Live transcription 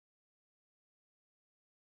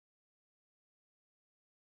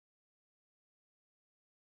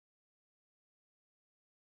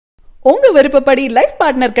உங்க விருப்பப்படி life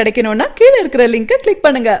partner கிடைக்கணும்னா கீழ இருக்கிற லிங்கை கிளிக்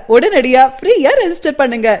பண்ணுங்க. உடனடியா ஃப்ரீயா ரெஜிஸ்டர்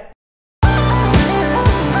பண்ணுங்க.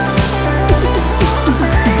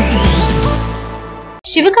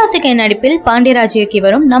 சிவகார்த்திகேயன் நடிப்பில் பாண்டியராஜ் இயக்கி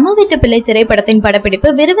வரும் நம்ம வீட்டு பிள்ளை திரைப்படத்தின் படப்பிடிப்பு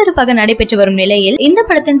விறுவிறுப்பாக நடைபெற்று வரும் நிலையில் இந்த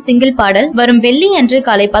படத்தின் சிங்கிள் பாடல் வரும் வெள்ளி அன்று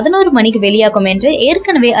காலை 11 மணிக்கு வெளியாகும் என்று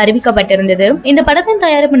ஏற்கனவே அறிவிக்கப்பட்டிருந்தது. இந்த படத்தின்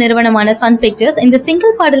தயாரிப்பு நிறுவனமான சன் பிக்சர்ஸ் இந்த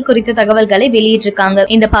சிங்கிள் பாடல் குறித்த தகவல்களை வெளியிட்டிருக்காங்க.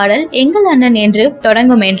 இந்த பாடல் எங்கள் அண்ணன் என்று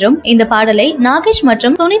தொடங்கும் என்றும் இந்த பாடலை நாகேஷ்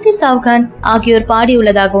மற்றும் சுனிதி சாவ்கான் ஆகியோர்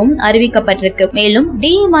பாடியுள்ளதாகவும் அறிவிக்கப்பட்டிருக்கு. மேலும்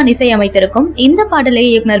டி இமான் இசையமைத்திருக்கும் இந்த பாடலை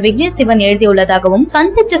இயக்குனர் விக்னேஷ் சிவன் எழுதியுள்ளதாகவும்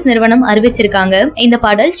சன் பிக்சர்ஸ் நிறுவனம் அறிவிச்சிருக்காங்க. இந்த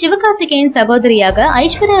பாடல் சிவகார்த்திகேயன் சகோதரியாக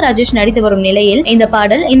ஐஸ்வர்யா ராஜேஷ் நடித்து வரும் நிலையில் இந்த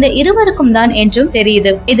பாடல் இந்த இருவருக்கும் தான் என்றும்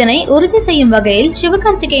தெரியுது. இதனை உறுதி செய்யும் வகையில்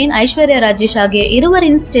சிவகார்த்திகேயன் ஐஸ்வர்யா ராஜேஷ் ஆகிய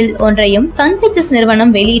இருவரின் ஸ்டில் ஒன்றையும் சன் பிக்சர்ஸ்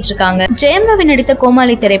நிறுவனம் வெளியிட்டிருக்காங்க. ஜெயம் ரவி நடித்த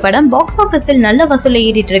கோமாளி திரைப்படம் பாக்ஸ் ஆபீஸில் நல்ல வசூலை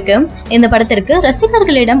ஈட்டிட்டு இருக்கு. இந்த படத்திற்கு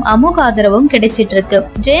ரசிகர்களிடம் அமோக ஆதரவும் கிடைச்சிட்டு இருக்கு.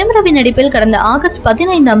 ஜெயம் ரவி நடிப்பில் கடந்த ஆகஸ்ட்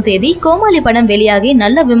 15ஆம் தேதி கோமாளி படம் வெளியாகி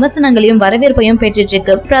நல்ல விமர்சனங்களையும் வரவேற்பையும் பெற்றுட்டு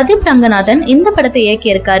இருக்கு. பிரதீப் ரங்கநாதன் இந்த படத்தை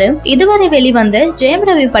இயக்கியிருக்காரு. இதுவரை வெளிவந்த ஜெயம்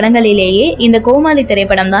ரவி படங்களிலேயே இந்த கோமாளி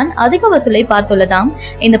திரைப்படம் தான் அதிக வசூலை பார்த்துள்ளதாம்.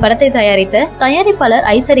 இந்த படத்தை தயாரித்த தயாரிப்பாளர்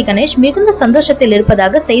ஐசரி கணேஷ் மிகுந்த சந்தோஷத்தில்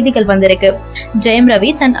இருப்பதாக செய்திகள் வந்திருக்கு. ஜெயம்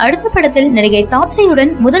ரவி தன் அடுத்த படத்தில் நடிகை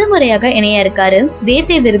தாப்சியுடன் முதல் முறையாக இணைய இருக்காரு.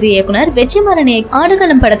 தேசிய விருது இயக்குனர் வெற்றிமாறன்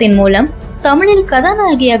ஆடுகளம் படத்தின் மூலம் தமிழில்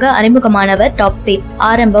கதாநாயகியாக அறிமுகமானவர் டாப்சி.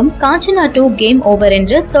 ஆரம்பம், காஞ்சனா 2, கேம் ஓவர்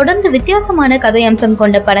என்று தொடர்ந்து வித்தியாசமான கதை அம்சம்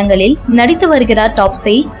கொண்ட படங்களில் நடித்து வருகிறார்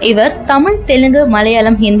டாப்சி. இவர் தமிழ், தெலுங்கு,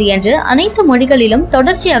 மலையாளம், ஹிந்தி என்று அனைத்து மொழிகளிலும்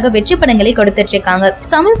தொடர்ச்சியாக வெற்றி படங்களை கொடுத்துட்டு இருக்காங்க.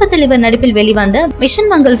 சமீபத்தில் இவர் நடிப்பில் வெளிவந்த மிஷன்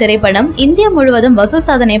மங்கள் திரைப்படம் இந்தியா முழுவதும் வசூல்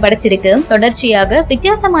சாதனை படைச்சிருக்கு. தொடர்ச்சியாக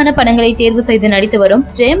வித்தியாசமான படங்களை தேர்வு செய்து நடித்து வரும்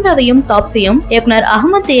ஜெயம் ரவியும் தாப்சியும் இயக்குனர்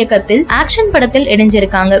அகமது இயக்கத்தில் ஆக்ஷன் படத்தில்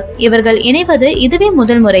இணைஞ்சிருக்காங்க. இவர்கள் இணைவது இதுவே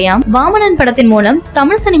முதல் முறையாம். வாமனன் படத்தின் மூலம்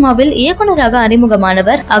தமிழ் சினிமாவில் இயக்குநராக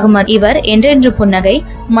அறிமுகமானவர் அகமது. இவர் என்றென்று புன்னகை,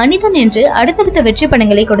 மனிதன் என்று அடுத்தடுத்த வெற்றி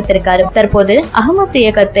படங்களை கொடுத்திருக்காரு. தற்போது அகமது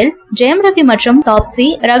இயக்கத்தில் ஜெயம் ரவி மற்றும் தாப்சி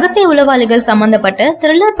ரகசிய உளவாளிகள் சம்பந்தப்பட்ட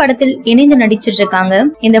த்ரில்லர் படத்தில் இணைந்து நடிச்சிட்டு இருக்காங்க.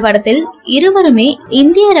 இந்த படத்தில் இருவருமே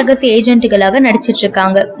இந்திய ரகசிய ஏஜென்ட்களாக நடிச்சிட்டு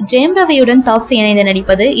இருக்காங்க. ஜெயம் ரவியுடன் தாப்சி இணைந்து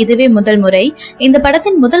நடிப்பது இதுவே முதல் முறை. இந்த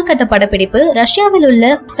படத்தின் முதல் கட்ட படப்பிடிப்பு ரஷ்யாவில்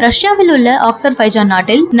உள்ள ஆக்சர்பைஜான்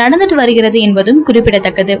நாட்டில் நடந்துட்டு வருகிறது என்பதும்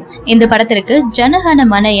குறிப்பிடத்தக்கது. இந்த படத்திற்கு ஜனகன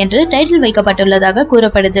மன என்று டைட்டில் வைக்கப்பட்டுள்ளதாக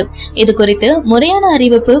கூறப்படுது. இது குறித்து முறையான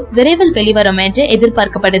அறிவிப்பு விரைவில் வெளிவரும் என்று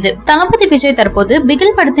எதிர்பார்க்கப்படுது. தளபதி விஜய் தற்போது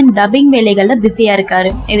பிகில் படத்தின் டப்பிங் வேலைகள்ல பிஸியா இருக்காரு.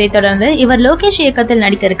 இதைத் தொடர்ந்து இவர் லோகேஷ் இயக்கத்தில்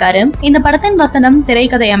நடிக்க இருக்காரு. இந்த படத்தின் வசனம்,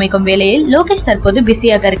 திரைக்கதை அமைக்கும் வேலையில் லோகேஷ் தற்போது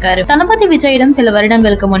பிஸியாக இருக்காரு. தளபதி விஜயிடம் சில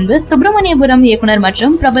வருடங்களுக்கு முன்பு சுப்பிரமணியபுரம் இயக்குனர்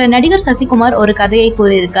மற்றும் பிரபல நடிகர் சசிகுமார் ஒரு கதையை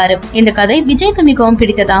கூறியிருக்காரு. இந்த கதை விஜய்க்கு மிகவும்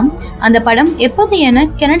பிடித்ததாம். அந்த படம் எப்போது என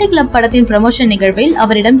கெனடி கிளப் படத்தின் ப்ரமோஷன் நிகழ்வில்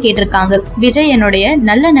அவரிடம் கேட்டிருக்காங்க. விஜய் என்னுடைய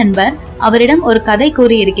நல்ல நண்பர், அவரிடம் ஒரு கதை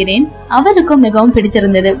கூறியிருக்கிறேன், அவருக்கும் மிகவும்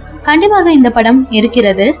பிடித்திருந்தது. கண்டிப்பாக இந்த படம்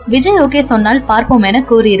இருக்கிறது, விஜய் ஓகே சொன்னால் பார்ப்போம் என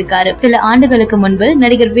கூறியிருக்காரு. சில ஆண்டுகளுக்கு முன்பு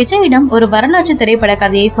நடிகர் விஜயிடம் ஒரு வரலாற்று திரைப்பட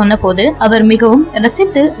கதையை சொன்ன போது அவர் மிகவும்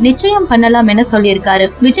ரசித்து நிச்சயம் பண்ணலாம் என சொல்லியிருக்காரு.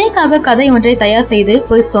 விஜய்க்காக கதை ஒன்றை தயார் செய்து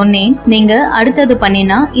போய் சொன்னேன், நீங்க அடுத்தது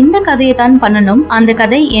பண்ணினா இந்த கதையை தான் பண்ணணும், அந்த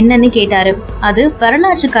கதை என்னன்னு கேட்டாரு. அது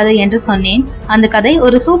வரலாற்று கதை என்று சொன்னேன். அந்த கதை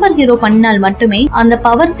ஒரு சூப்பர் ஹீரோ பண்ணினால் மட்டுமே அந்த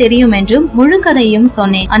பவர் தெரியும் என்று முழு கதையும்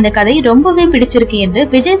சொன்னேன். அந்த கதை ரொம்பவே பிடிச்சிருக்கு என்று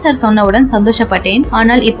விஜய் சார் சொன்னவுடன் சந்தோஷப்பட்டேன்.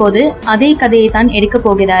 ஆனால் இப்போது அதே கதையை தான் எடுக்க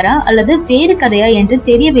போகிறாரா அல்லது வேறு கதையா என்று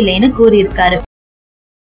தெரியவில்லைன்னு கூறியிருக்காரு.